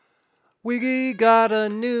We got a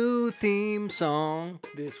new theme song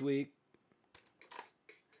this week.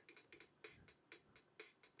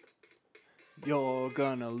 You're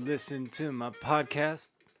gonna listen to my podcast,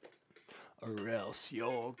 or else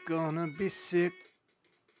you're gonna be sick.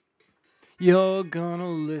 You're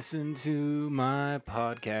gonna listen to my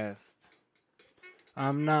podcast.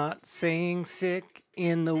 I'm not saying sick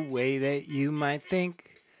in the way that you might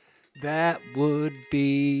think. That would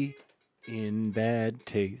be in bad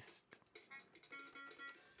taste.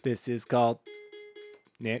 This is called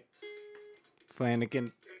Nick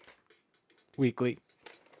Flanagan Weekly.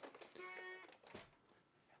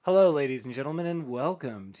 Hello, ladies and gentlemen, and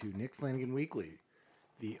welcome to Nick Flanagan Weekly,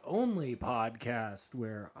 the only podcast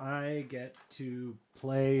where I get to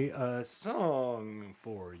play a song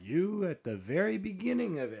for you at the very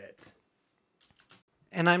beginning of it.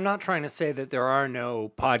 And I'm not trying to say that there are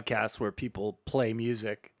no podcasts where people play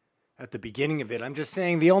music at the beginning of it. I'm just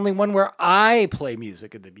saying the only one where I play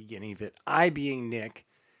music at the beginning of it, I being Nick,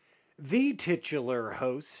 the titular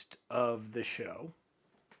host of the show.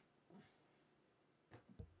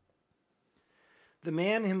 The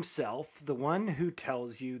man himself, the one who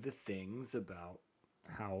tells you the things about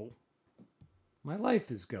how my life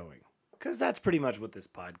is going. Because that's pretty much what this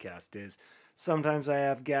podcast is. Sometimes I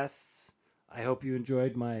have guests. I hope you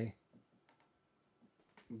enjoyed my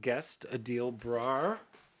guest, Adil Brar,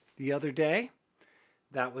 the other day.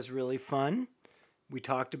 That was really fun. We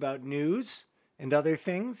talked about news and other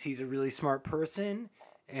things. He's a really smart person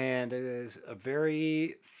and is a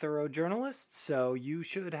very thorough journalist, so you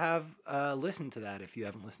should have listened to that if you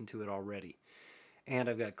haven't listened to it already. And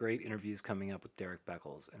I've got great interviews coming up with Derek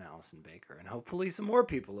Beckles and Allison Baker, and hopefully some more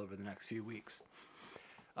people over the next few weeks.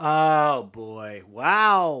 Oh boy,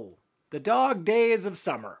 wow. The dog days of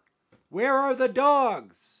summer. Where are the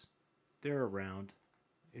dogs? They're around.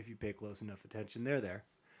 If you pay close enough attention, they're there.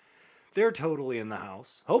 They're totally in the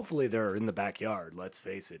house. Hopefully they're in the backyard, let's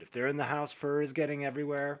face it. If they're in the house, fur is getting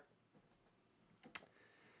everywhere.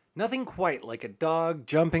 Nothing quite like a dog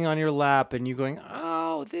jumping on your lap and you going,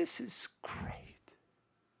 oh, this is great.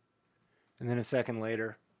 And then a second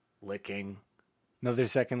later, licking. Another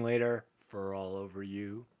second later, fur all over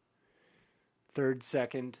you. Third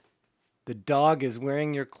second, the dog is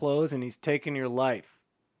wearing your clothes and he's taking your life.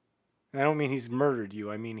 And I don't mean he's murdered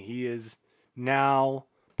you. I mean he is now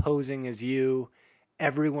posing as you.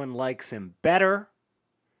 Everyone likes him better.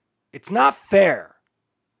 It's not fair.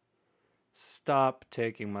 Stop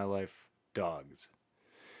taking my life, dogs.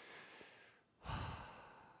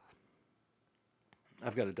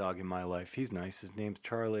 I've got a dog in my life. He's nice. His name's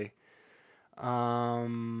Charlie.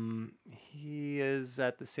 He is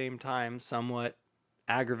at the same time somewhat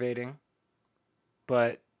aggravating,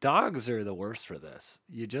 but dogs are the worst for this.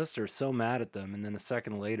 You just are so mad at them, and then a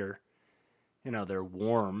second later, they're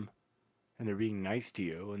warm, and they're being nice to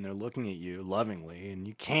you, and they're looking at you lovingly, and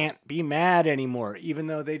you can't be mad anymore, even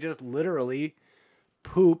though they just literally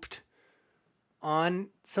pooped on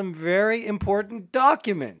some very important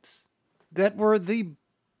documents that were the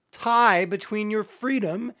tie between your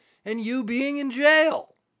freedom and you being in jail.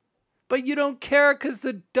 But you don't care because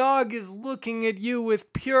the dog is looking at you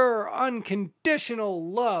with pure,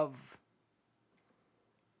 unconditional love.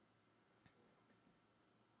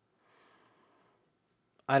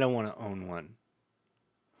 I don't want to own one.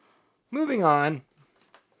 Moving on.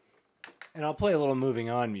 And I'll play a little moving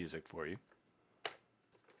on music for you.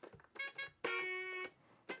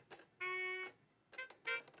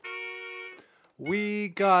 We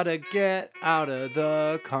gotta get out of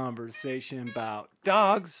the conversation about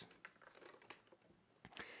dogs.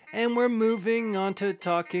 And we're moving on to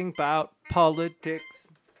talking about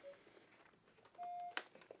politics.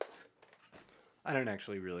 I don't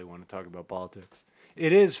actually really want to talk about politics.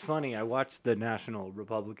 It is funny. I watched the National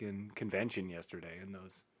Republican Convention yesterday, and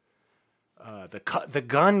those the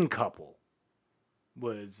gun couple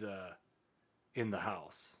was in the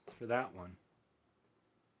House for that one.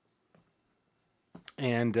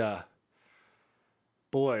 And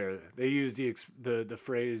boy, they used the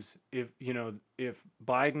phrase, if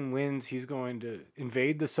Biden wins, he's going to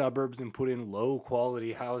invade the suburbs and put in low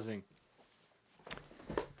quality housing.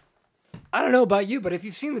 I don't know about you, but if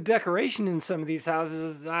you've seen the decoration in some of these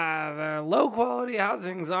houses, the low quality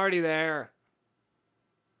housing's already there.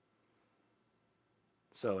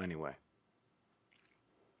 So anyway,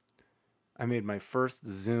 I made my first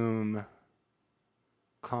Zoom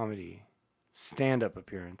comedy stand-up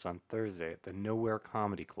appearance on Thursday at the Nowhere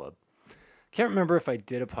Comedy Club. Can't remember if I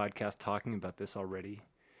did a podcast talking about this already,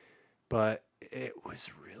 but it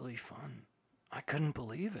was really fun. I couldn't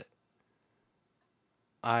believe it.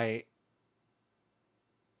 I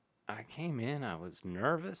I came in, I was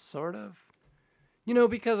nervous, sort of.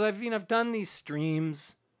 Because I've done these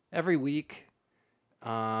streams every week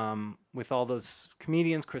with all those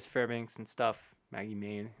comedians, Chris Fairbanks and stuff, Maggie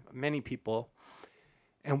May, many people.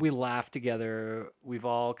 And we laugh together. We've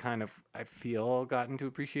all kind of, I feel, gotten to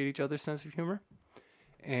appreciate each other's sense of humor.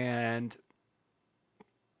 And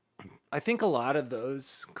I think a lot of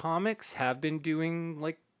those comics have been doing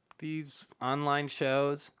like these online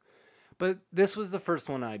shows. But this was the first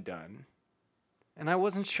one I'd done. And I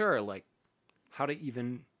wasn't sure like how to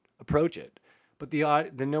even approach it. But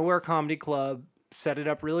the Nowhere Comedy Club set it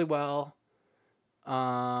up really well.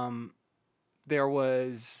 There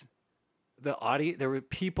was there were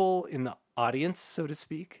people in the audience, so to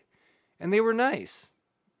speak, and they were nice.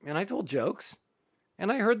 And I told jokes,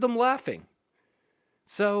 and I heard them laughing.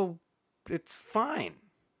 So it's fine.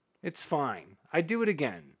 It's fine. I'd do it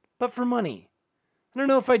again, but for money. I don't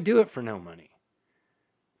know if I'd do it for no money,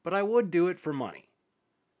 but I would do it for money.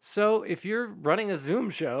 So if you're running a Zoom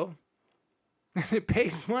show and it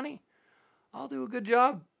pays money, I'll do a good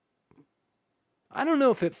job. I don't know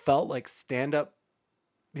if it felt like stand-up,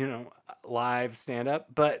 live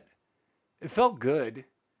stand-up, but it felt good.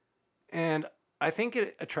 And I think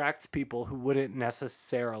it attracts people who wouldn't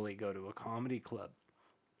necessarily go to a comedy club.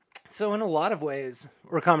 So in a lot of ways,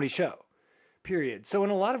 or a comedy show, period. So in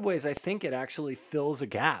a lot of ways, I think it actually fills a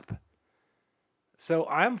gap. So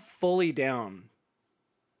I'm fully down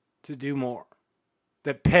to do more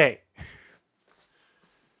that pay.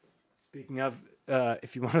 Speaking of,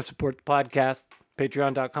 if you want to support the podcast,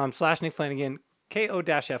 patreon.com/Nick Flanagan,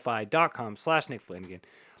 ko-fi.com/Nick Flanagan.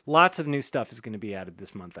 Lots of new stuff is going to be added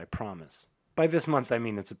this month, I promise. By this month, I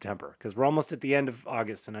mean in September, because we're almost at the end of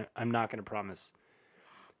August, and I'm not going to promise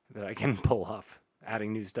that I can pull off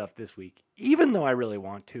adding new stuff this week, even though I really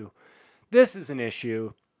want to. This is an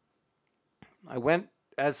issue.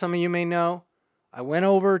 As some of you may know, I went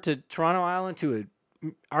over to Toronto Island to an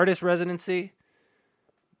artist residency.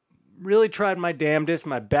 Really tried my damnedest,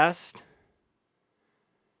 my best.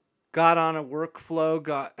 Got on a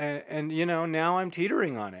workflow, and now I'm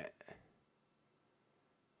teetering on it.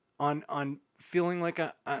 On feeling like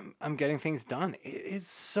I'm getting things done. It is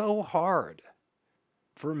so hard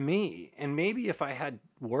for me. And maybe if I had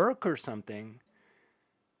work or something,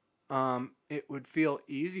 it would feel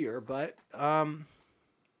easier, but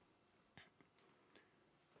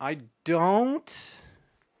I don't,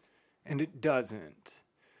 and it doesn't.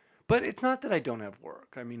 But it's not that I don't have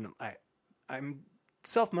work. I mean, I'm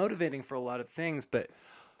self-motivating for a lot of things, but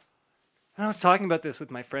and I was talking about this with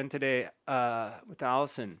my friend today, with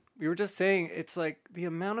Allison. We were just saying it's like the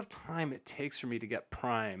amount of time it takes for me to get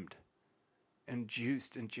primed and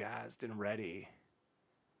juiced and jazzed and ready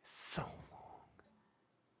is so long.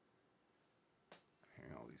 I'm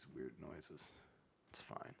hearing all these weird noises. It's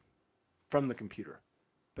fine. From the computer.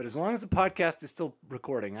 But as long as the podcast is still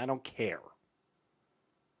recording, I don't care.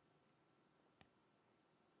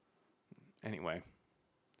 Anyway.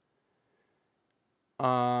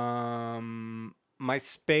 My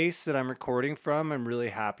space that I'm recording from, I'm really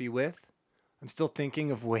happy with. I'm still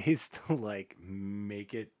thinking of ways to like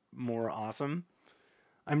make it more awesome.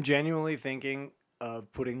 I'm genuinely thinking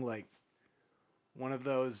of putting like one of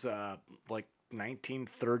those like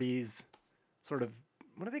 1930s sort of,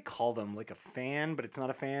 what do they call them? Like a fan, but it's not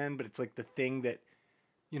a fan, but it's like the thing that,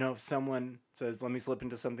 if someone says, let me slip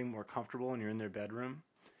into something more comfortable and you're in their bedroom.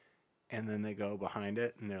 And then they go behind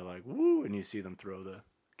it and they're like, woo, and you see them throw the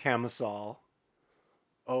camisole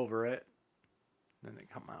over it. Then they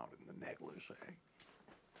come out in the negligee.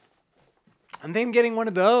 I'm thinking getting one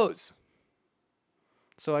of those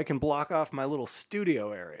so I can block off my little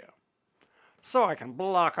studio area.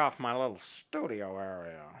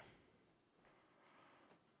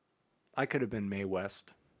 I could have been Mae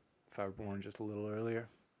West if I were born just a little earlier.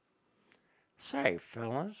 Say,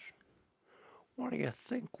 fellas, what do you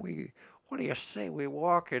say we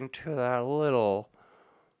walk into that little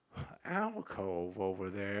alcove over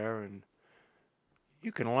there and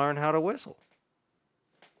you can learn how to whistle?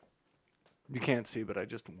 You can't see, but I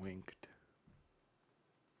just winked.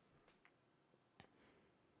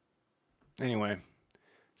 Anyway,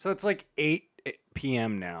 so it's like 8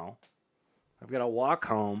 p.m. now. I've got to walk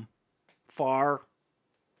home far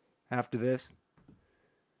after this.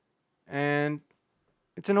 And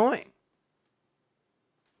it's annoying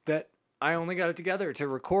that I only got it together to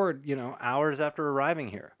record, hours after arriving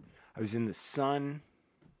here. I was in the sun.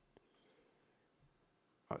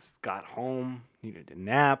 Got home, needed a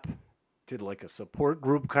nap, did like a support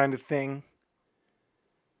group kind of thing.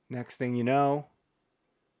 Next thing you know,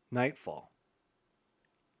 nightfall.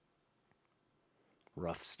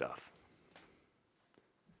 Rough stuff.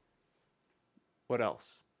 What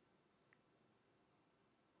else?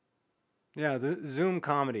 Yeah, the Zoom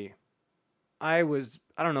comedy. I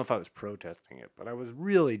don't know if I was protesting it, but I was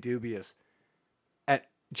really dubious at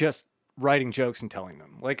just writing jokes and telling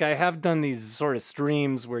them. Like, I have done these sort of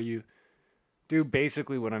streams where you do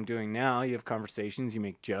basically what I'm doing now. You have conversations, you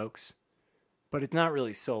make jokes, but it's not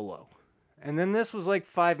really solo. And then this was like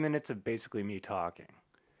 5 minutes of basically me talking.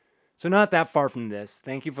 So not that far from this.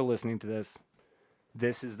 Thank you for listening to this.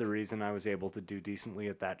 This is the reason I was able to do decently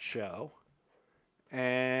at that show.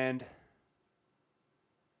 And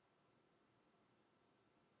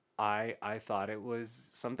I thought it was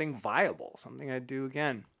something viable, something I'd do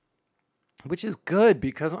again. Which is good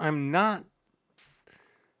because I'm not...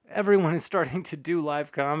 Everyone is starting to do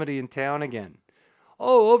live comedy in town again.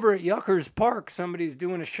 Oh, over at Yucker's Park, somebody's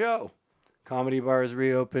doing a show. Comedy Bar is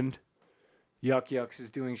reopened. Yuck Yucks is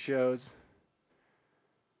doing shows.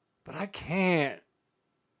 But I can't.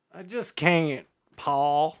 I just can't,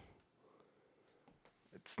 Paul.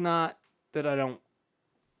 It's not that I don't...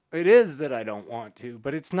 It is that I don't want to,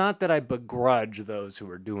 but it's not that I begrudge those who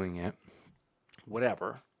are doing it.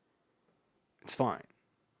 Whatever. It's fine.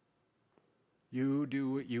 You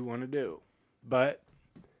do what you want to do. But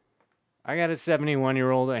I got a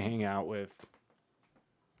 71-year-old I hang out with.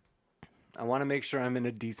 I want to make sure I'm in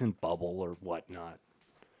a decent bubble or whatnot.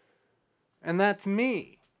 And that's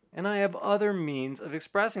me. And I have other means of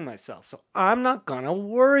expressing myself. So I'm not going to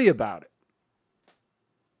worry about it.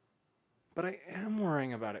 But I am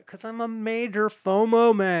worrying about it because I'm a major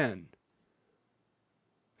FOMO man.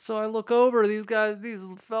 So I look over these guys, these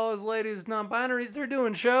fellas, ladies, non-binaries, they're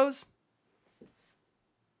doing shows.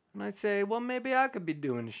 And I say, well, maybe I could be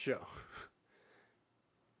doing a show.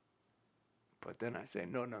 But then I say,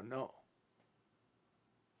 no.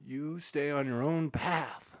 You stay on your own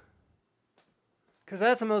path. Because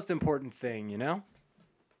that's the most important thing, you know?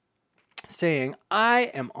 Saying,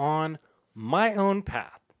 I am on my own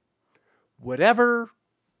path. Whatever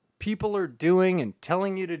people are doing and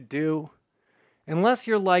telling you to do, unless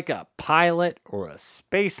you're like a pilot or a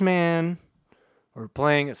spaceman or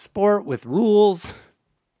playing a sport with rules,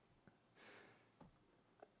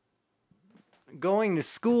 going to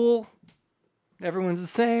school, everyone's the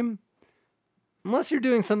same. Unless you're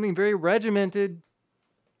doing something very regimented,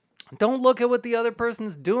 don't look at what the other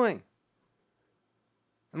person's doing.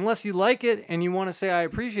 Unless you like it and you want to say, I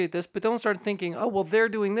appreciate this, but don't start thinking, oh, well, they're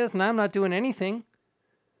doing this and I'm not doing anything.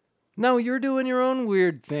 No, you're doing your own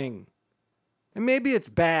weird thing. And maybe it's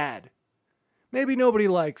bad. Maybe nobody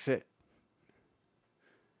likes it.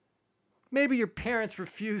 Maybe your parents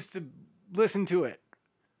refuse to listen to it.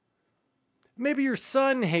 Maybe your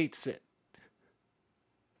son hates it.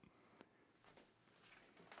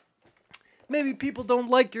 Maybe people don't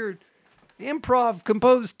like your improv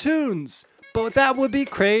composed tunes. But that would be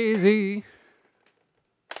crazy.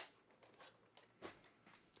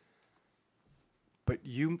 But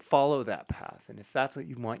you follow that path. And if that's what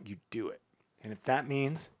you want, you do it. And if that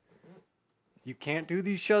means you can't do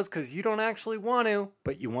these shows because you don't actually want to,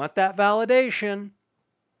 but you want that validation,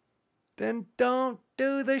 then don't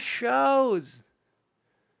do the shows.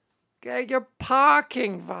 Get your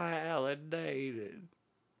parking validated.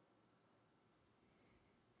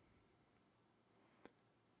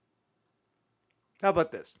 How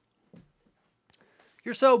about this?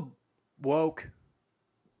 You're so woke.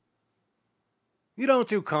 You don't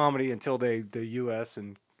do comedy until the U.S.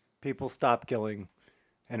 and people stop killing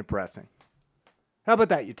and oppressing. How about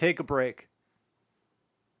that? You take a break.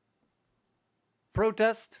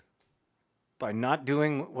 Protest by not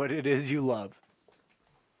doing what it is you love.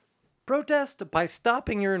 Protest by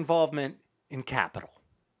stopping your involvement in capital.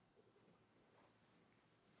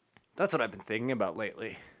 That's what I've been thinking about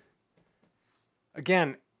lately.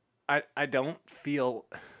 Again, I don't feel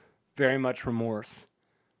very much remorse.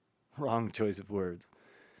 Wrong choice of words.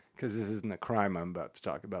 Because this isn't a crime I'm about to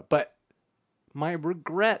talk about. But my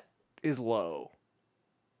regret is low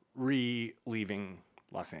leaving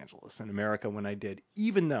Los Angeles and America when I did.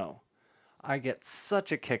 Even though I get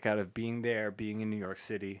such a kick out of being there, being in New York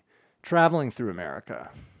City, traveling through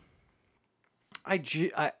America. I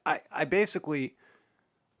basically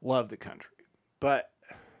love the country. But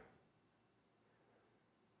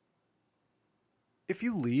if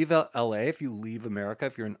you leave LA, if you leave America,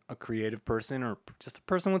 if you're a creative person or just a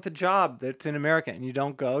person with a job that's in America and you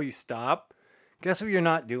don't go, you stop, guess what you're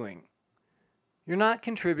not doing? You're not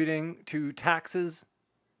contributing to taxes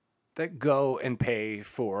that go and pay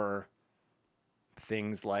for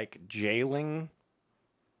things like jailing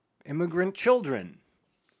immigrant children,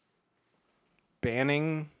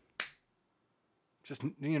 banning just,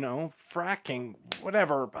 fracking,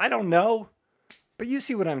 whatever. I don't know. But you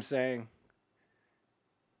see what I'm saying.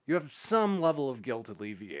 you have some level of guilt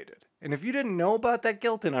alleviated. And if you didn't know about that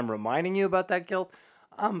guilt and I'm reminding you about that guilt,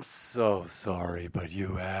 I'm so sorry, but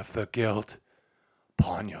you have the guilt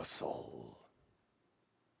upon your soul.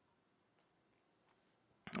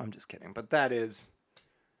 I'm just kidding, but that is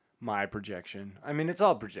my projection. I mean, it's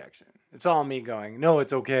all projection. It's all me going, no,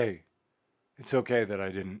 it's okay. It's okay that I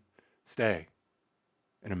didn't stay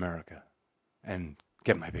in America and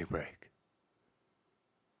get my big break.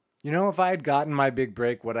 You know, if I had gotten my big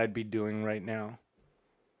break, what I'd be doing right now?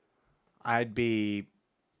 I'd be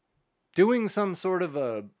doing some sort of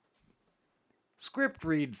a script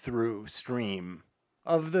read-through stream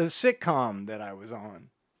of the sitcom that I was on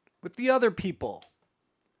with the other people.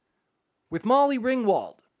 With Molly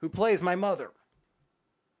Ringwald, who plays my mother.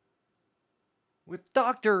 With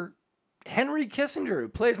Dr. Henry Kissinger, who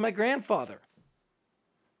plays my grandfather.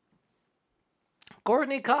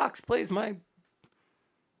 Courtney Cox plays my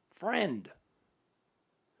friend.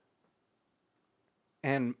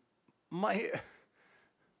 And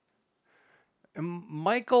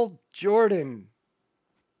Michael Jordan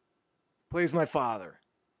plays my father.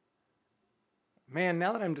 Man,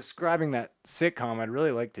 now that I'm describing that sitcom, I'd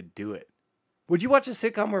really like to do it. Would you watch a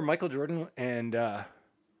sitcom where Michael Jordan and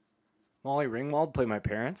Molly Ringwald play my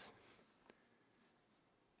parents?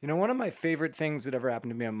 You know, one of my favorite things that ever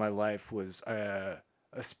happened to me in my life was a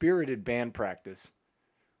spirited band practice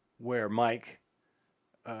where Mike,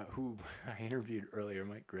 who I interviewed earlier,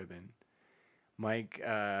 Mike Gribben,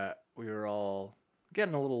 we were all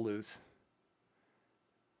getting a little loose.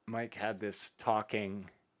 Mike had this talking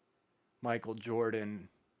Michael Jordan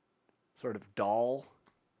sort of doll,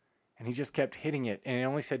 and he just kept hitting it, and it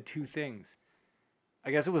only said two things. I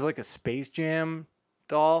guess it was like a Space Jam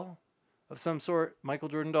doll of some sort, Michael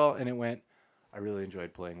Jordan doll, and it went, I really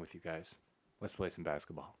enjoyed playing with you guys. Let's play some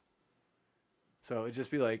basketball. So it'd just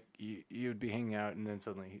be like, you'd be hanging out, and then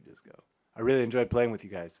suddenly he'd just go, I really enjoyed playing with you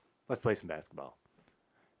guys. Let's play some basketball.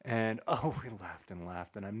 And, we laughed and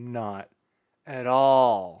laughed, and I'm not at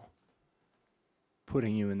all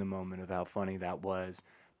putting you in the moment of how funny that was.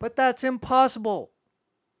 But that's impossible.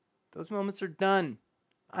 Those moments are done.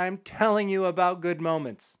 I'm telling you about good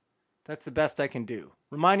moments. That's the best I can do.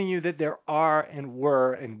 Reminding you that there are and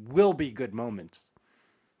were and will be good moments.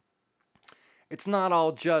 It's not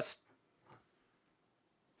all just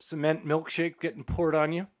cement milkshake getting poured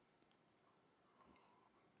on you.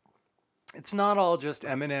 It's not all just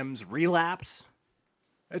Eminem's relapse.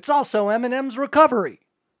 It's also Eminem's recovery.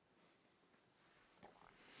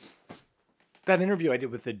 That interview I did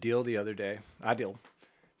with Adil the other day,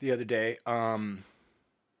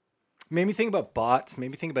 made me think about bots,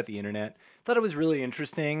 made me think about the internet. Thought it was really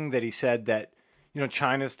interesting that he said that,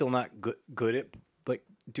 China's still not good at like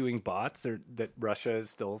doing bots. That Russia is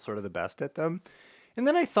still sort of the best at them. And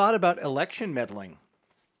then I thought about election meddling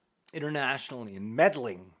internationally and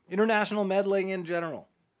international meddling in general.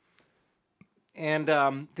 And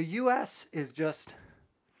the U.S. is just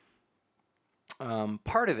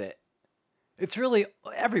part of it. It's really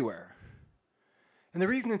everywhere. And the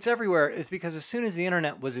reason it's everywhere is because as soon as the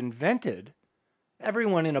internet was invented,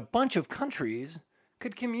 everyone in a bunch of countries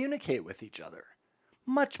could communicate with each other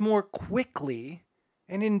much more quickly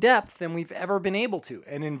and in depth than we've ever been able to,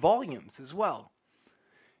 and in volumes as well,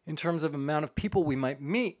 in terms of amount of people we might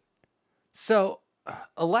meet. So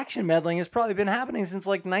election meddling has probably been happening since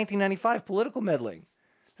like 1995, political meddling.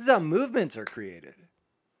 This is how movements are created.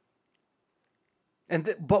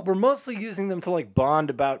 But we're mostly using them to like bond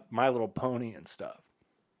about My Little Pony and stuff.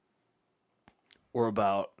 Or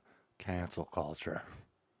about cancel culture.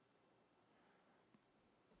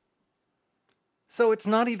 So it's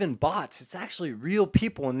not even bots. It's actually real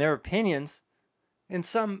people and their opinions in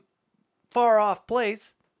some far off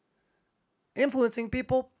place influencing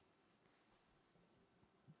people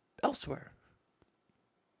elsewhere.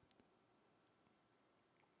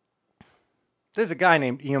 There's a guy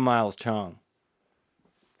named Ian Miles Chong.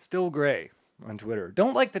 Still Gray on Twitter.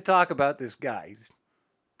 Don't like to talk about this guy. He's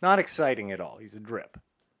not exciting at all. He's a drip.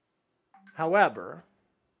 However,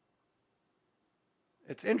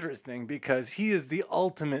 it's interesting because he is the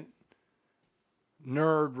ultimate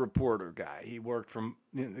nerd reporter guy. He worked from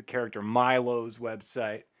the character Milo's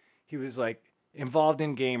website. He was like involved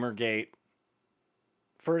in Gamergate.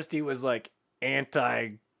 First he was like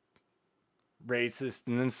anti-racist,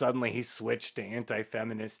 and then suddenly he switched to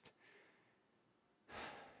anti-feminist.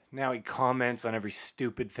 Now he comments on every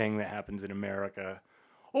stupid thing that happens in America.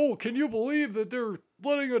 Oh, can you believe that they're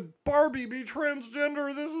letting a Barbie be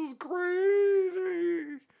transgender? This is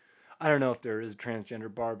crazy. I don't know if there is a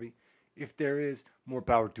transgender Barbie. If there is, more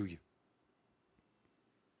power to you.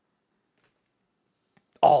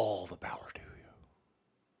 All the power to you.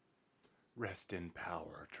 Rest in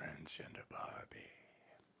power, transgender Barbie.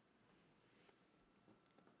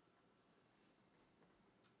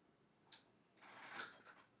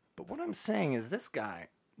 But what I'm saying is this guy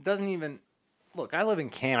doesn't even... Look, I live in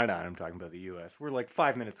Canada and I'm talking about the U.S. We're like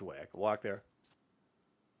 5 minutes away. I could walk there.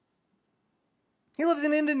 He lives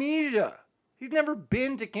in Indonesia. He's never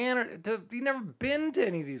been to Canada. He's never been to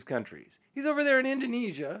any of these countries. He's over there in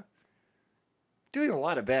Indonesia doing a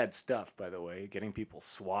lot of bad stuff, by the way, getting people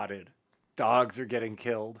swatted. Dogs are getting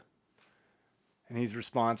killed. And he's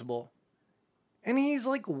responsible. And he's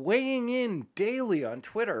like weighing in daily on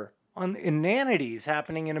Twitter on the inanities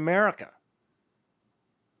happening in America.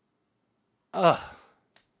 Ugh.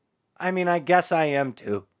 I mean, I guess I am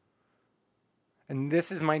too. And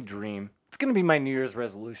this is my dream. It's going to be my New Year's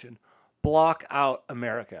resolution. Block out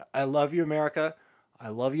America. I love you, America. I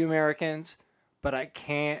love you, Americans. But I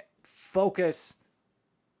can't focus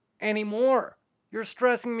anymore. You're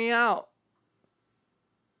stressing me out.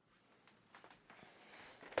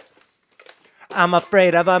 I'm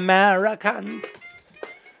afraid of Americans.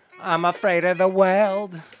 I'm afraid of the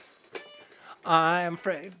world. I'm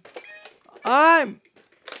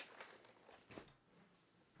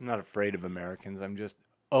not afraid of Americans. I'm just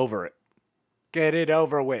over it. Get it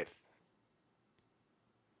over with.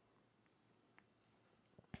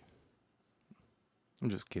 I'm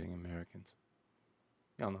just kidding, Americans.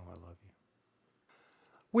 Y'all know I love you.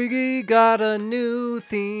 We got a new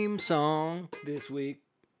theme song this week.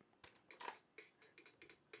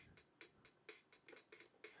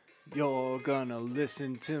 You're gonna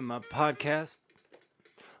listen to my podcast,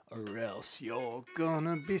 or else you're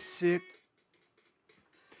gonna be sick.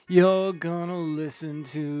 You're gonna listen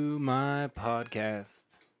to my podcast.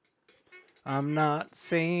 I'm not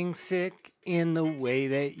saying sick in the way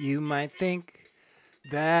that you might think.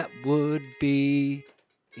 That would be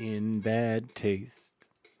in bad taste.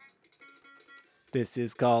 This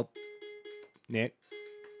is called Nick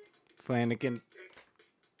Flanagan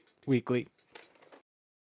Weekly.